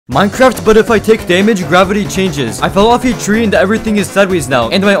Minecraft, but if I take damage, gravity changes. I fell off a tree and everything is sideways now,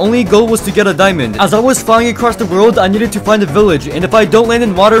 and my only goal was to get a diamond. As I was flying across the world, I needed to find a village, and if I don't land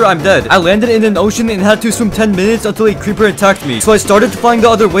in water, I'm dead. I landed in an ocean and had to swim 10 minutes until a creeper attacked me, so I started flying the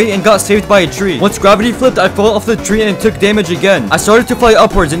other way and got saved by a tree. Once gravity flipped, I fell off the tree and took damage again. I started to fly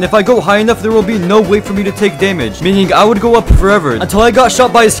upwards, and if I go high enough, there will be no way for me to take damage, meaning I would go up forever, until I got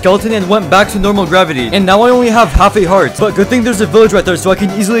shot by a skeleton and went back to normal gravity, and now I only have half a heart. But good thing there's a village right there, so I can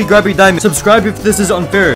easily grab a diamond. Subscribe if this is unfair.